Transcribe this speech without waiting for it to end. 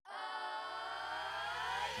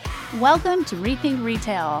Welcome to Rethink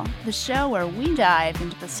Retail, the show where we dive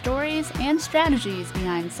into the stories and strategies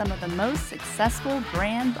behind some of the most successful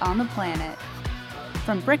brands on the planet.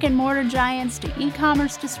 From brick and mortar giants to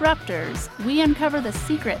e-commerce disruptors, we uncover the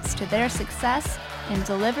secrets to their success and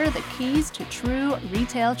deliver the keys to true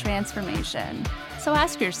retail transformation. So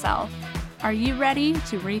ask yourself, are you ready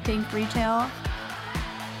to rethink retail?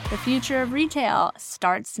 The future of retail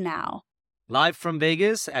starts now. Live from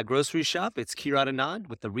Vegas at Grocery Shop, it's Kirat Anand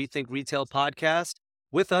with the Rethink Retail podcast.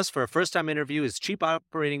 With us for a first-time interview is Chief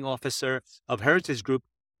Operating Officer of Heritage Group,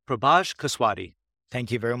 Prabash Coswatte.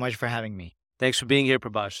 Thank you very much for having me. Thanks for being here,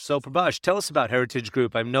 Prabash. So, Prabash, tell us about Heritage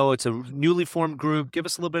Group. I know it's a newly formed group. Give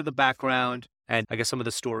us a little bit of the background and I guess some of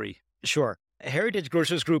the story. Sure. Heritage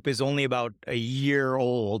Grocers Group is only about a year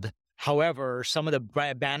old. However, some of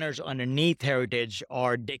the banners underneath Heritage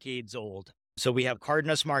are decades old. So we have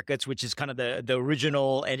Cardenas Markets, which is kind of the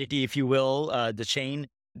original entity, if you will, the chain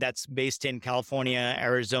that's based in California,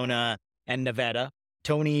 Arizona, and Nevada.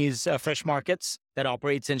 Tony's Fresh Markets that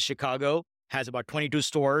operates in Chicago has about 22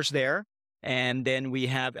 stores there. And then we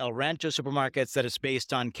have El Rancho Supermarkets that is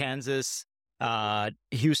based on Kansas,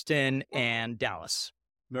 Houston, and Dallas.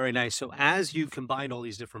 Very nice. So as you combine all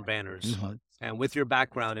these different banners and with your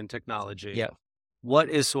background in technology, what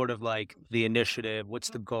is sort of like the initiative?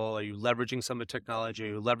 What's the goal? Are you leveraging some of the technology? Are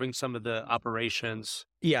you leveraging some of the operations?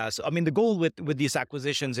 Yeah. So, the goal with these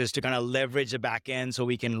acquisitions is to kind of leverage the back end so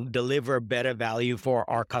we can deliver better value for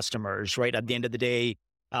our customers, right? At the end of the day,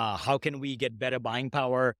 how can we get better buying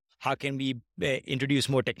power? How can we introduce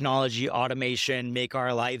more technology, automation, make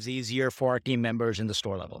our lives easier for our team members in the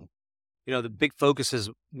store level? You know, the big focus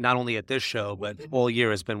is not only at this show, but all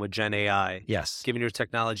year has been with Gen AI. Yes. Given your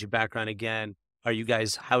technology background again, how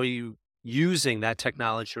are you using that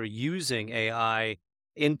technology or using AI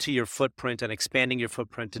into your footprint and expanding your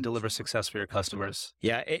footprint to deliver success for your customers?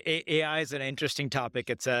 Yeah, AI is an interesting topic.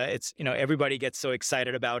 It's everybody gets so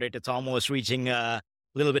excited about it. It's almost reaching a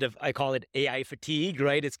little bit of, I call it AI fatigue,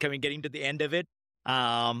 right? It's getting to the end of it.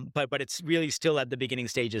 But it's really still at the beginning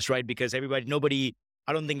stages, right? Because I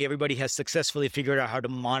don't think everybody has successfully figured out how to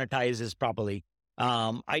monetize this properly.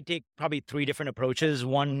 I take probably three different approaches.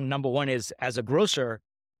 Number one is, as a grocer,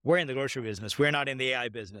 we're in the grocery business. We're not in the AI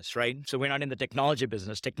business, right? So we're not in the technology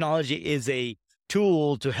business. Technology is a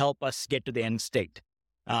tool to help us get to the end state.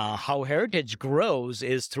 How Heritage grows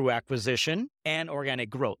is through acquisition and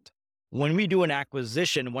organic growth. When we do an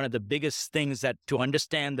acquisition, one of the biggest things to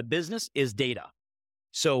understand the business is data.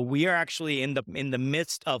 So we are actually in the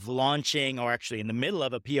midst of launching, or actually in the middle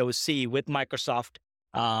of a POC with Microsoft,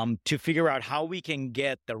 to figure out how we can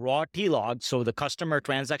get the raw T-log, so the customer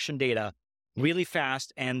transaction data, really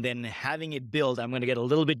fast, and then having it build. I'm going to get a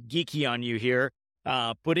little bit geeky on you here.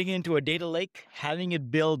 Putting it into a data lake, having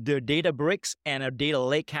it build the data bricks and a data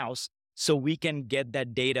lake house so we can get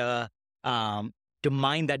that data, to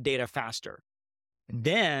mine that data faster.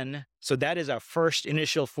 Then, so that is our first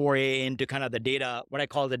initial foray into kind of the data, what I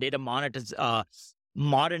call the data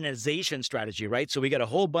modernization strategy, right? So we got a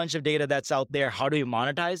whole bunch of data that's out there. How do we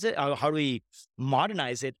monetize it? How do we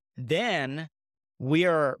modernize it? Then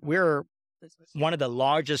we're one of the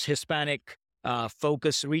largest Hispanic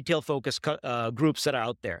retail focus groups that are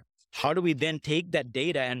out there. How do we then take that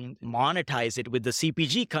data and monetize it with the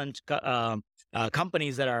CPG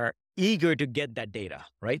companies that are eager to get that data,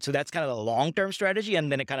 right? So that's kind of the long-term strategy, and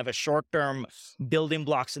then a kind of a short-term building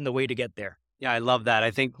blocks in the way to get there. Yeah, I love that.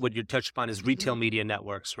 I think what you touched upon is retail media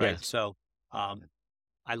networks, right? Yeah. So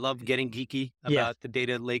I love getting geeky about the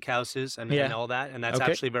data lake houses and all that. And that's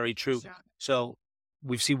actually very true. So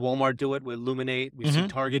we've seen Walmart do it with Illuminate. We've seen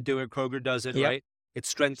Target do it. Kroger does it, right? It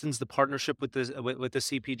strengthens the partnership with the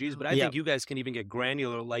CPGs. But I think you guys can even get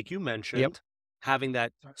granular, like you mentioned, having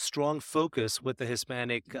that strong focus with the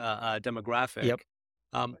Hispanic demographic.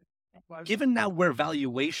 Given now where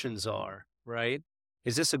valuations are, right?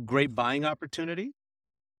 Is this a great buying opportunity?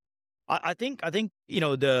 I think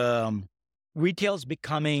the retail's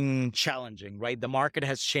becoming challenging, right? The market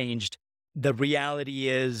has changed. The reality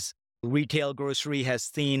is retail grocery has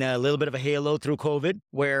seen a little bit of a halo through COVID,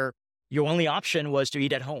 where your only option was to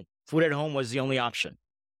eat at home. Food at home was the only option.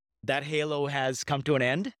 That halo has come to an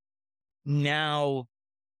end. Now,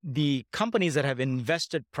 the companies that have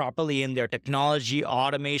invested properly in their technology,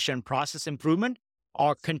 automation, process improvement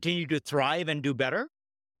are continue to thrive and do better.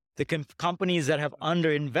 The companies that have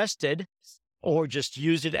underinvested or just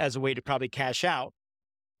used it as a way to probably cash out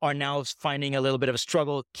are now finding a little bit of a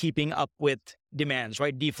struggle keeping up with demands,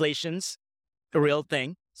 right? Deflation's a real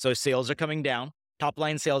thing. So sales are coming down. Top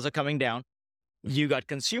line sales are coming down. You got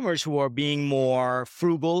consumers who are being more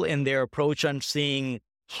frugal in their approach on seeing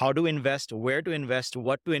how to invest, where to invest,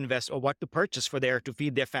 what to invest, or what to purchase for there to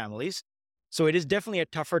feed their families. So it is definitely a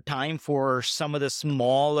tougher time for some of the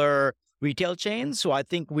smaller retail chains. So I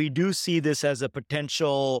think we do see this as a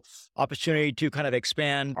potential opportunity to kind of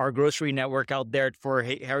expand our grocery network out there for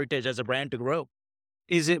Heritage as a brand to grow.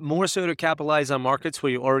 Is it more so to capitalize on markets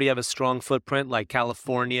where you already have a strong footprint, like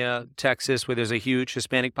California, Texas, where there's a huge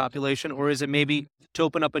Hispanic population? Or is it maybe to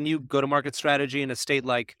open up a new go-to-market strategy in a state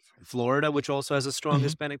like Florida, which also has a strong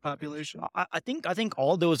Hispanic population? I think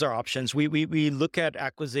all those are options. We look at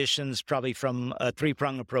acquisitions probably from a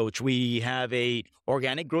three-pronged approach. We have a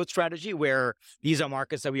organic growth strategy where these are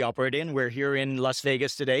markets that we operate in. We're here in Las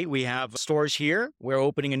Vegas today. We have stores here. We're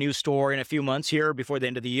opening a new store in a few months here before the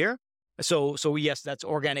end of the year. So yes, that's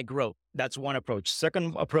organic growth. That's one approach.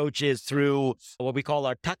 Second approach is through what we call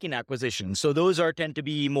our tuck-in acquisitions. So those tend to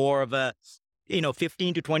be more of a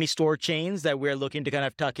 15 to 20 store chains that we're looking to kind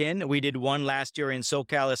of tuck in. We did one last year in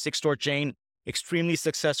SoCal, a 6-store chain, extremely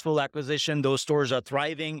successful acquisition. Those stores are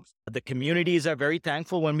thriving. The communities are very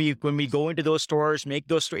thankful when we go into those stores,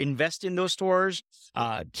 invest in those stores,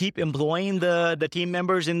 keep employing the team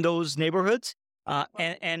members in those neighborhoods,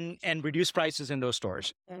 and reduce prices in those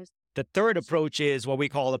stores. The third approach is what we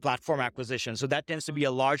call a platform acquisition. So that tends to be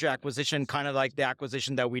a larger acquisition, kind of like the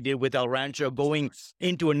acquisition that we did with El Rancho, going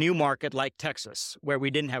into a new market like Texas, where we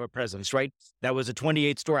didn't have a presence, right? That was a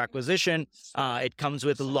 28-store acquisition. It comes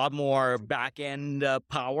with a lot more back-end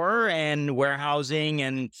power and warehousing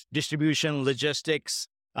and distribution logistics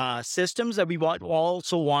systems that we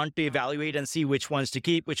also want to evaluate and see which ones to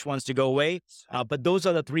keep, which ones to go away. But those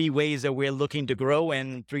are the three ways that we're looking to grow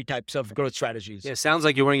and three types of growth strategies. Yeah, it sounds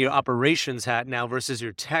like you're wearing your operations hat now versus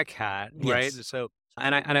your tech hat, right? Yes. So,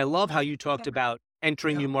 and I love how you talked about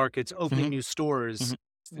entering new markets, opening new stores,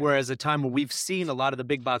 whereas a time where we've seen a lot of the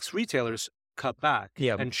big box retailers cut back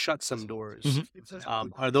and shut some doors.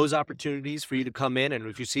 Are those opportunities for you to come in, and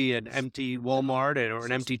if you see an empty Walmart or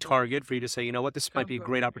an empty Target, for you to say, you know what, this might be a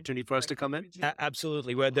great opportunity for us to come in?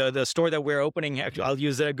 Absolutely. Where the store that we're opening, I'll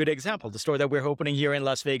use a good example. The store that we're opening here in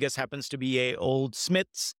Las Vegas happens to be a Old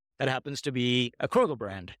Smith's that happens to be a Kroger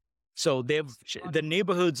brand. So the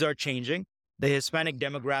neighborhoods are changing. The Hispanic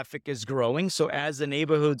demographic is growing. So as the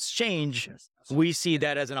neighborhoods change, we see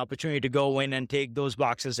that as an opportunity to go in and take those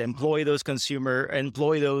boxes, employ those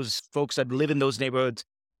folks that live in those neighborhoods,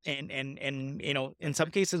 and in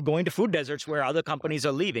some cases going to food deserts where other companies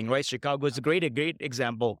are leaving, right? Chicago is a great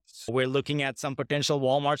example. We're looking at some potential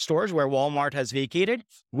Walmart stores where Walmart has vacated.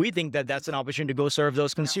 We think that that's an opportunity to go serve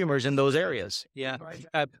those consumers in those areas. Yeah.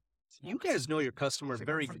 You guys know your customer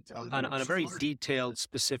on a very detailed,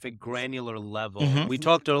 specific, granular level. We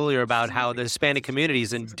talked earlier about how the Hispanic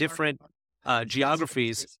communities in different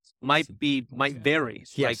geographies might vary,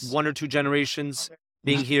 like 1 or 2 generations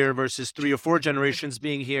being here versus 3 or 4 generations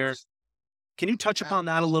being here. Can you touch upon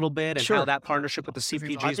that a little bit and how that partnership with the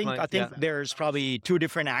CPGs I think there's probably 2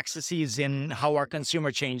 different axes in how our consumer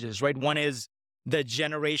changes, right? One is the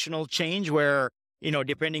generational change where,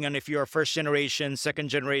 depending on if you're first generation, second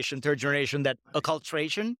generation, third generation, that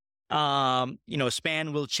acculturation,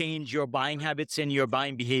 span will change your buying habits and your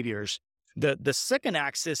buying behaviors. The second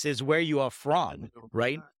axis is where you are from,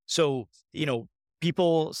 right? So,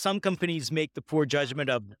 some companies make the poor judgment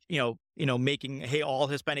of, making, hey, all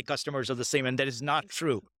Hispanic customers are the same, and that is not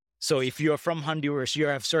true. So if you're from Honduras, you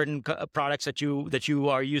have certain products that you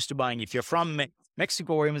are used to buying. If you're from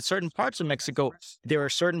Mexico or even certain parts of Mexico, there are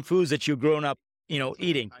certain foods that you've grown up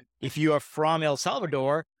eating. If you are from El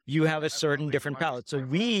Salvador, you have a certain different palate. So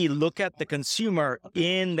we look at the consumer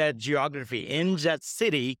in that geography, in that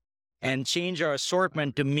city, and change our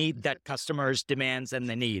assortment to meet that customer's demands and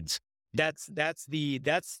the needs. That's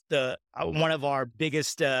the one of our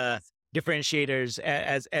biggest differentiators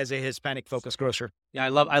as a Hispanic focused grocer. Yeah, I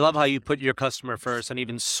love how you put your customer first and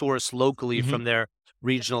even source locally from their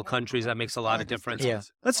regional countries. That makes a lot of difference. Yeah.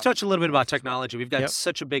 Let's touch a little bit about technology. We've got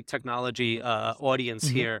such a big technology audience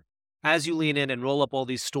here. As you lean in and roll up all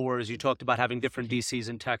these stores, you talked about having different DCs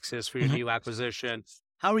in Texas for your new acquisition.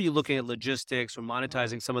 How are you looking at logistics or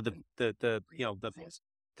monetizing some of the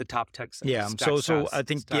top tech? Yeah. So I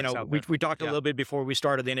think, we talked a little bit before we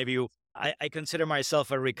started the interview. I consider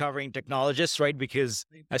myself a recovering technologist, right? Because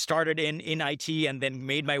I started in IT and then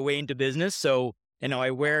made my way into business. So,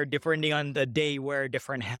 I wear, depending on the day, wear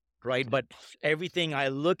different hats, right? But everything I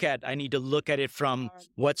look at, I need to look at it from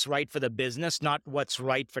what's right for the business, not what's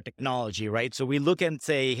right for technology, right? So we look and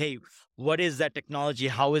say, hey, what is that technology?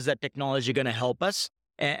 How is that technology going to help us?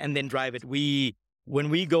 And then drive it.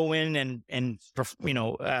 When we go in and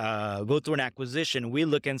go through an acquisition, we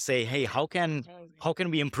look and say, hey, how can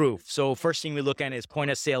we improve? So first thing we look at is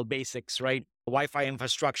point of sale basics, right? Wi-Fi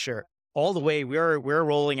infrastructure, all the way we're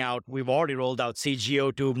rolling out. We've already rolled out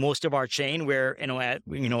CGO to most of our chain. Where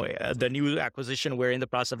the new acquisition, we're in the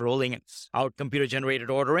process of rolling out computer-generated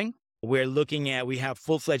ordering. We have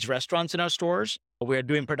full-fledged restaurants in our stores. We're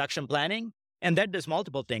doing production planning. And that does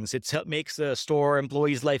multiple things. It makes the store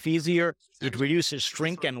employees' life easier. It reduces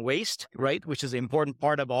shrink and waste, right? Which is an important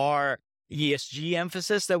part of our ESG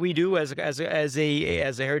emphasis that we do as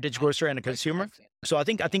a heritage grocer and a consumer. So I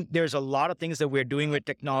think there's a lot of things that we're doing with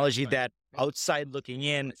technology that outside looking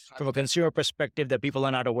in from a consumer perspective that people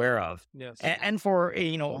are not aware of. Yes. And for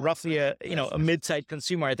roughly a mid-sized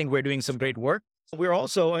consumer, I think we're doing some great work. We're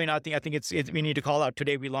also, I think we need to call out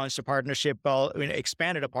today. We launched a partnership,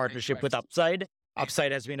 expanded a partnership with Upside.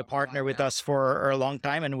 Upside has been a partner with us for a long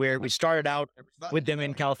time, and we started out with them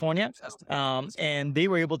in California, and they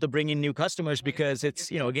were able to bring in new customers because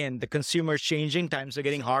it's, again, the consumer's changing, times are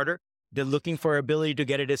getting harder. They're looking for ability to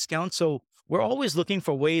get a discount. So we're always looking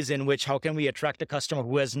for ways in which how can we attract a customer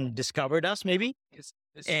who hasn't discovered us, maybe,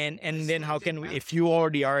 and then how can we, if you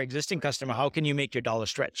already are an existing customer, how can you make your dollar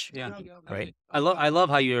stretch? Yeah, right. I love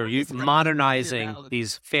how you're modernizing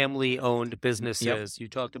these family-owned businesses. Yep. You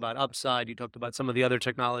talked about Upside. You talked about some of the other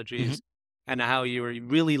technologies, and how you were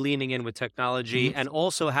really leaning in with technology and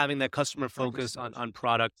also having that customer focus on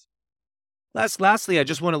product. Lastly, I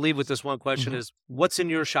just want to leave with this one question: is what's in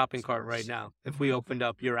your shopping cart right now? If we opened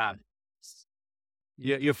up your app.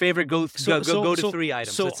 Your favorate go to three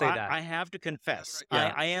items. So let's say that. I have to confess,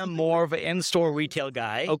 I am more of an in-store retail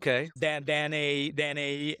guy. Okay. Than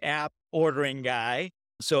a app ordering guy.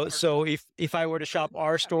 So if I were to shop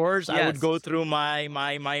our stores, I would go through my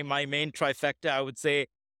main trifecta. I would say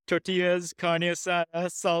tortillas, carne asada,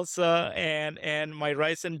 salsa, and my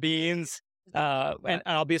rice and beans. And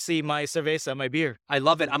obviously my cerveza, my beer. I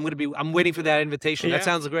love it. I'm waiting for that invitation. That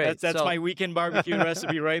sounds great. That's my weekend barbecue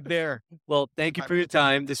recipe right there. Well, thank you for your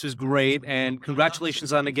time. This was great. And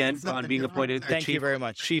congratulations on being appointed Thank you very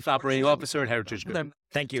much. Chief Operating Officer at Heritage Group.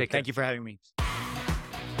 Thank you. Thank you for having me.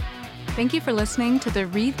 Thank you for listening to the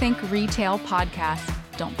Rethink Retail podcast.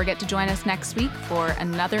 Don't forget to join us next week for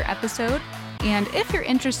another episode. And if you're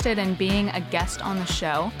interested in being a guest on the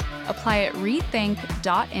show, apply at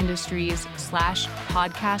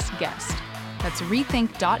rethink.industries/podcast guest. That's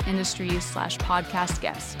rethink.industries/podcast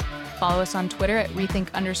guest. Follow us on Twitter at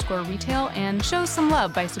rethink_retail and show some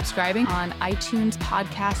love by subscribing on iTunes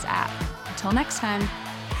podcast app. Until next time.